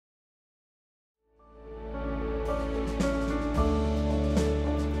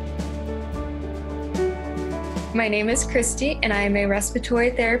My name is Kristi, and I am a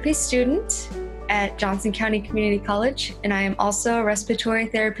respiratory therapy student at Johnson County Community College, and I am also a respiratory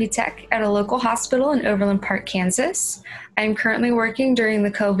therapy tech at a local hospital in Overland Park, Kansas. I am currently working during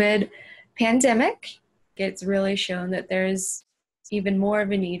the COVID pandemic. It's really shown that there's even more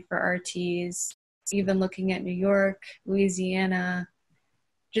of a need for RTs, even looking at New York, Louisiana,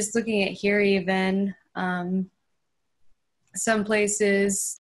 just looking at here even. Some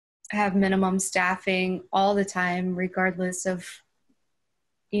places have minimum staffing all the time, regardless of,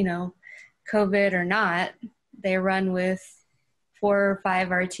 COVID or not. They run with 4 or 5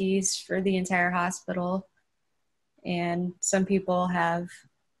 RTs for the entire hospital. And some people have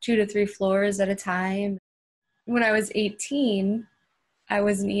 2 to 3 floors at a time. When I was 18, I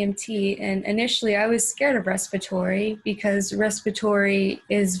was an EMT, and initially I was scared of respiratory because respiratory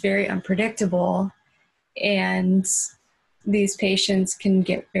is very unpredictable, and these patients can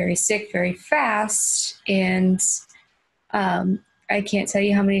get very sick very fast. And I can't tell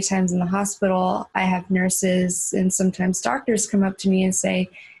you how many times in the hospital I have nurses and sometimes doctors come up to me and say,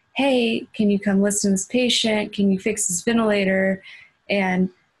 "Hey, can you come listen to this patient? Can you fix this ventilator?"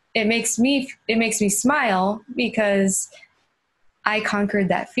 And it makes me smile because I conquered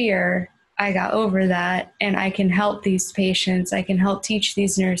that fear. I got over that, and I can help these patients. I can help teach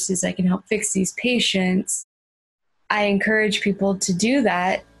these nurses. I can help fix these patients. I encourage people to do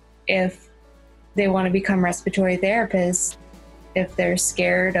that if they want to become respiratory therapists, if they're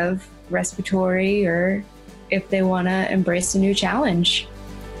scared of respiratory, or if they want to embrace a new challenge.